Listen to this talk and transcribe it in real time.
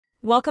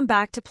Welcome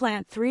back to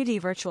Plant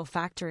 3D Virtual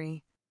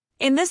Factory.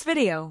 In this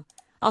video,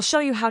 I'll show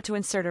you how to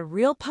insert a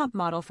real pump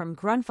model from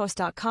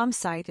Grundfos.com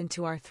site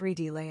into our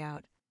 3D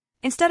layout.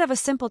 Instead of a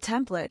simple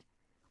template,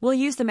 we'll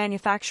use the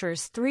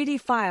manufacturer's 3D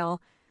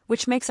file,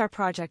 which makes our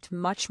project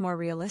much more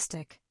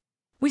realistic.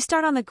 We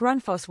start on the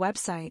Grundfos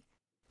website.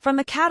 From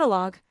the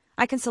catalog,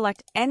 I can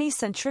select any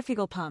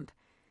centrifugal pump.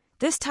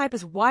 This type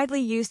is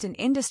widely used in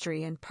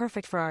industry and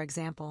perfect for our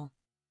example.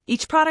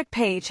 Each product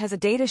page has a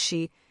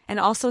datasheet and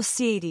also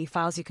CAD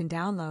files you can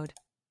download.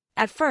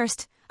 At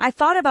first, I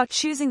thought about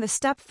choosing the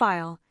step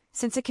file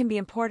since it can be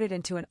imported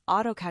into an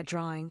AutoCAD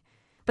drawing,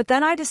 but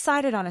then I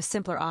decided on a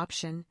simpler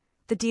option.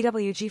 The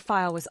DWG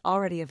file was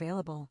already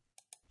available.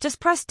 Just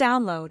press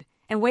download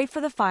and wait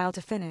for the file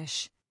to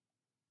finish.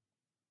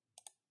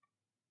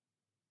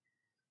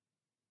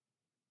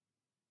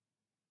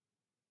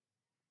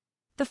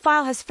 The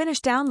file has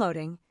finished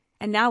downloading,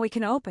 and now we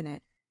can open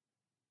it.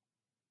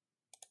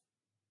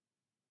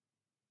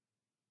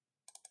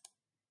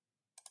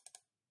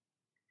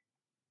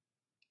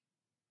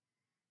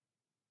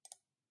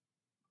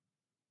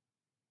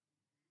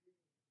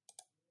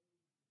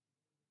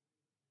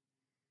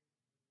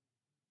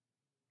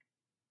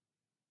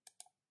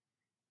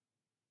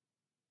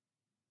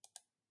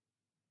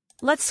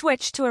 Let's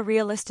switch to a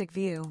realistic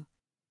view.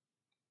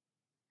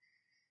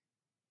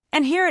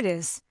 And here it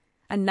is,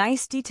 a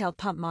nice detailed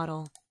pump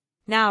model.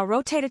 Now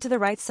rotate it to the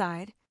right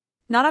side,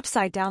 not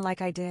upside down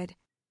like I did.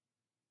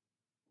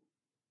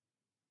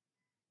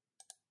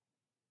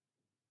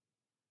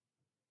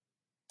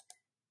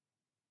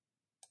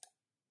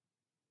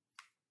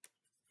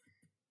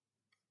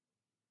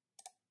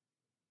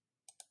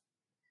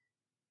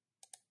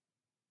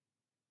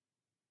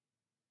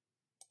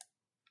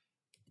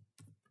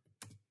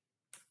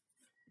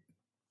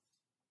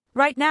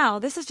 Right now,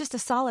 this is just a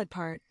solid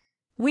part.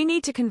 We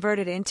need to convert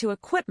it into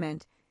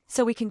equipment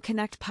so we can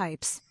connect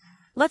pipes.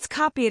 Let's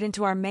copy it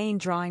into our main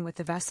drawing with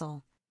the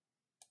vessel.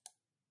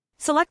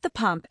 Select the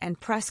pump and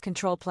press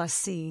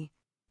Ctrl+C.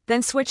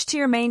 Then switch to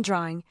your main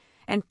drawing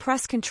and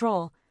press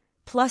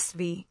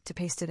Ctrl+V to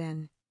paste it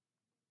in.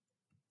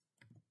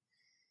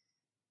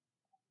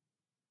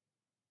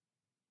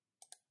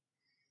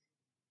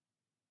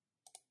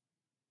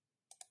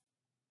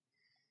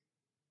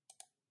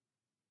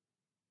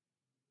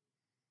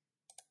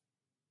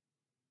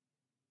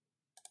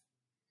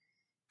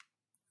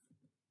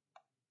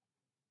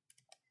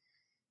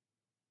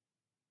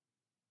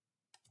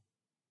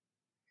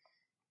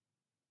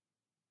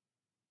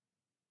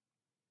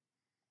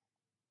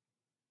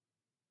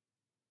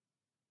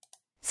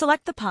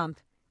 Select the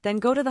pump, then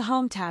go to the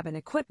Home tab and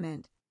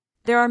Equipment.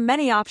 There are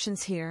many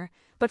options here,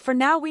 but for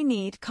now we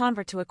need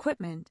Convert to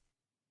Equipment.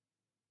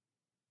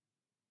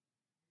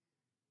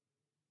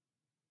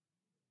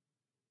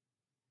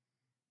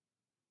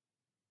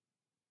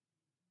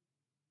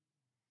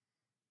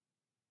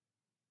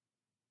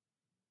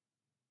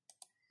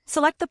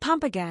 Select the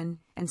pump again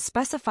and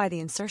specify the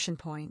insertion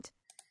point.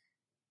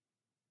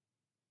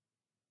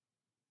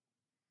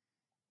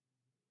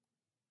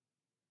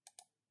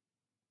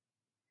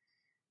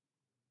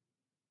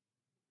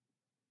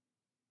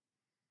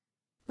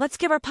 Let's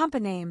give our pump a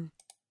name.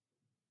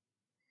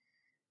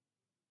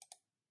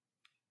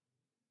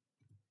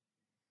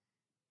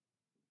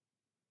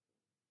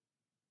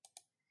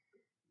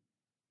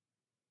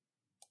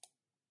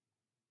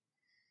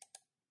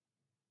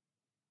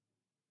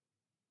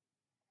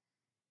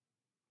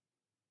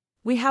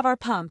 We have our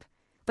pump,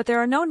 but there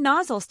are no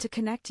nozzles to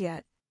connect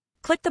yet.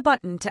 Click the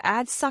button to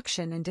add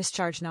suction and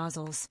discharge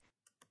nozzles.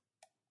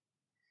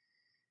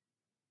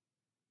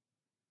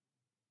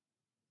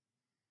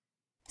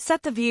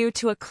 Set the view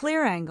to a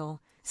clear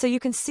angle so you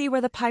can see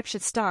where the pipe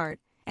should start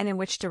and in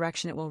which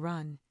direction it will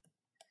run.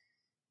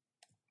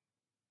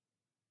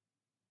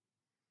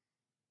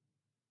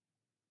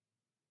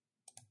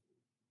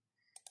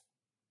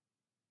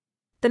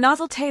 The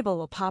nozzle table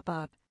will pop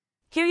up.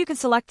 Here you can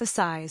select the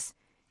size,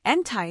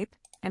 end type,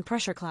 and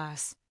pressure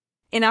class.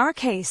 In our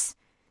case,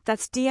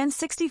 that's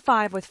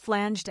DN65 with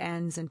flanged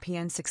ends and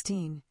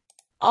PN16.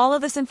 All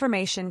of this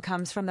information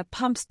comes from the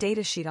pump's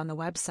datasheet on the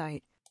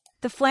website.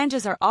 The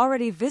flanges are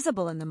already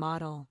visible in the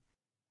model.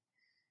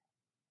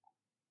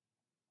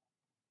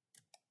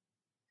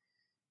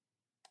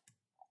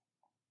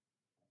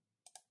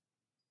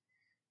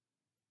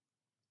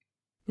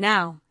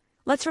 Now,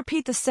 let's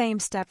repeat the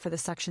same step for the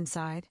suction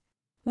side.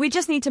 We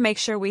just need to make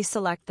sure we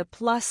select the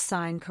plus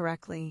sign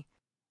correctly.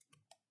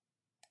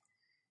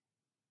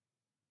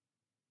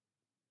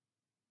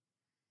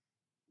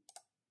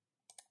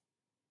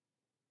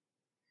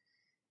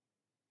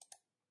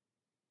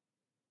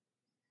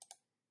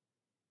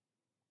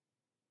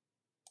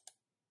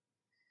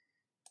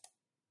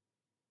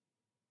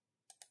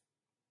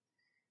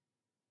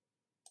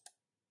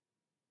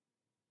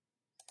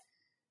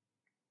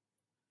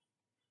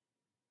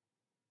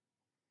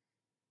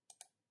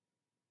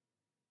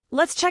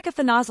 Let's check if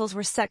the nozzles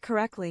were set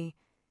correctly.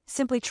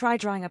 Simply try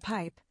drawing a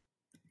pipe.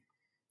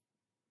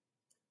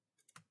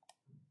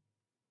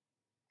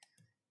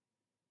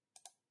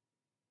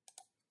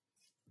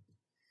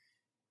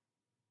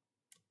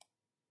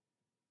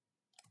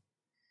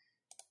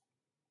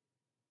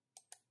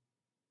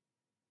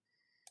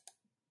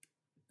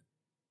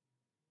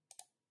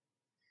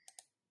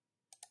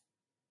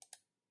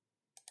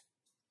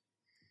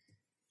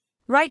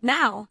 Right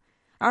now,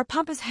 our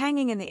pump is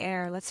hanging in the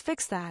air. Let's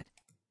fix that.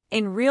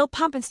 In real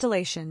pump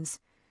installations,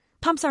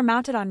 pumps are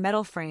mounted on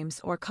metal frames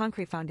or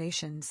concrete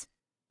foundations.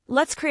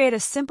 Let's create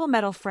a simple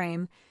metal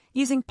frame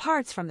using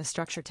parts from the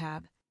Structure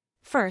tab.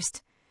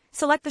 First,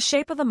 select the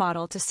shape of the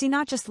model to see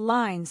not just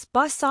lines,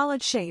 but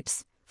solid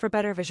shapes for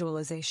better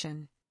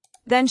visualization.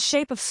 Then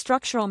shape of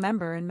structural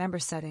member and member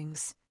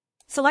settings.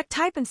 Select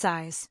type and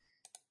size.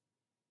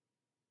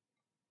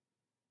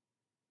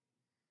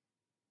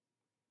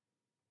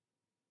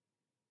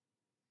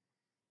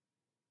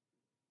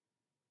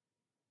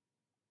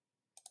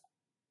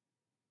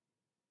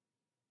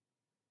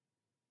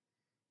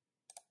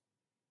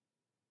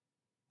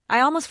 I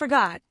almost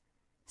forgot.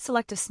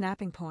 Select a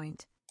snapping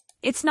point.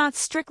 It's not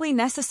strictly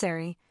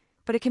necessary,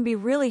 but it can be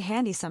really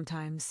handy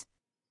sometimes.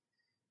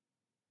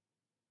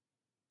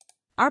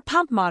 Our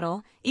pump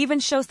model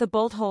even shows the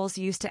bolt holes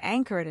used to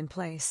anchor it in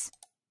place.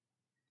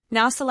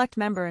 Now select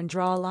member and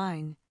draw a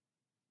line.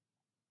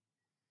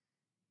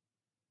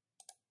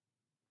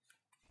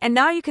 And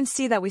now you can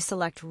see that we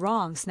select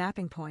wrong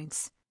snapping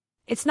points.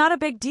 It's not a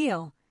big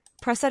deal.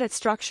 Press Edit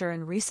Structure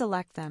and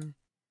reselect them.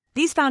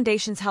 These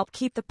foundations help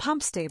keep the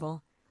pump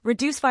stable,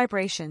 reduce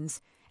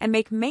vibrations, and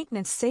make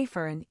maintenance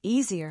safer and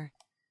easier.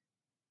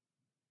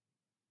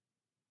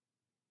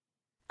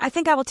 I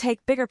think I will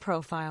take bigger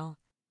profile.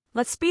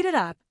 Let's speed it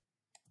up.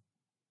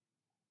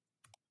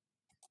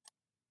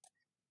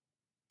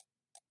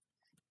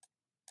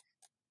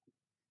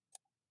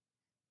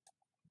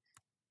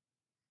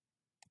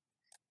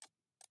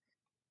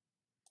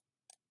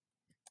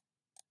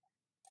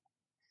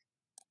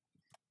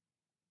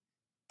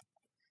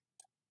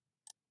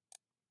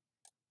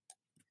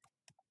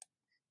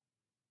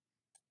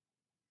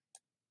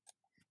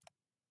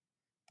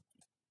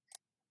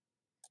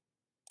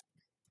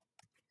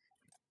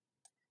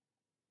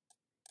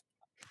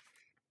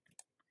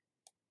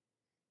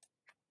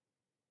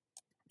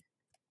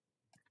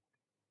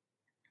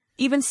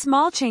 Even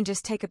small changes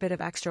take a bit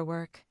of extra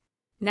work.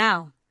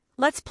 Now,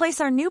 let's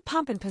place our new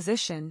pump in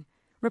position,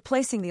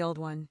 replacing the old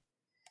one.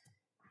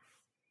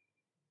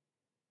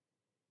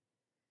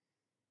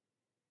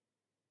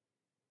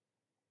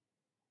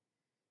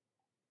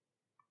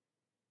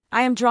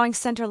 I am drawing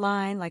center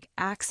line like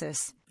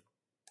axis.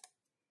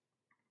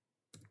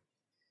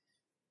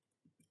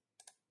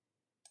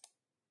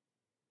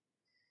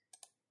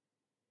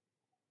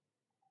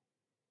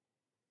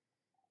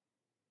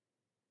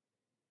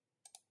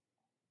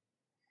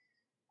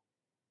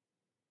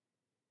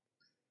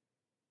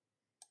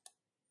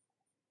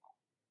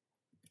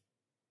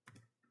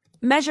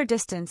 Measure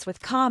distance with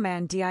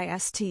Command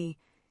DIST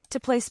to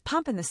place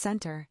pump in the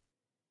center.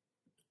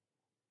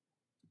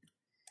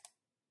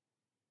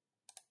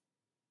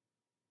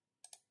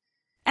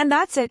 And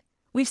that's it.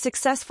 We've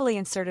successfully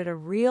inserted a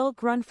real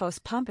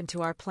Grundfos pump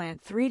into our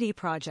Plant 3D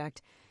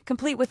project,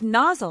 complete with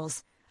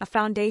nozzles, a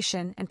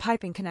foundation, and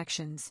piping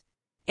connections.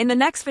 In the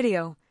next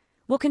video,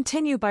 we'll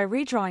continue by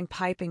redrawing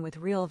piping with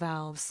real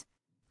valves.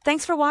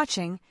 Thanks for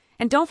watching,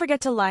 and don't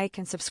forget to like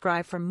and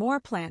subscribe for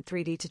more Plant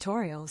 3D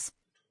tutorials.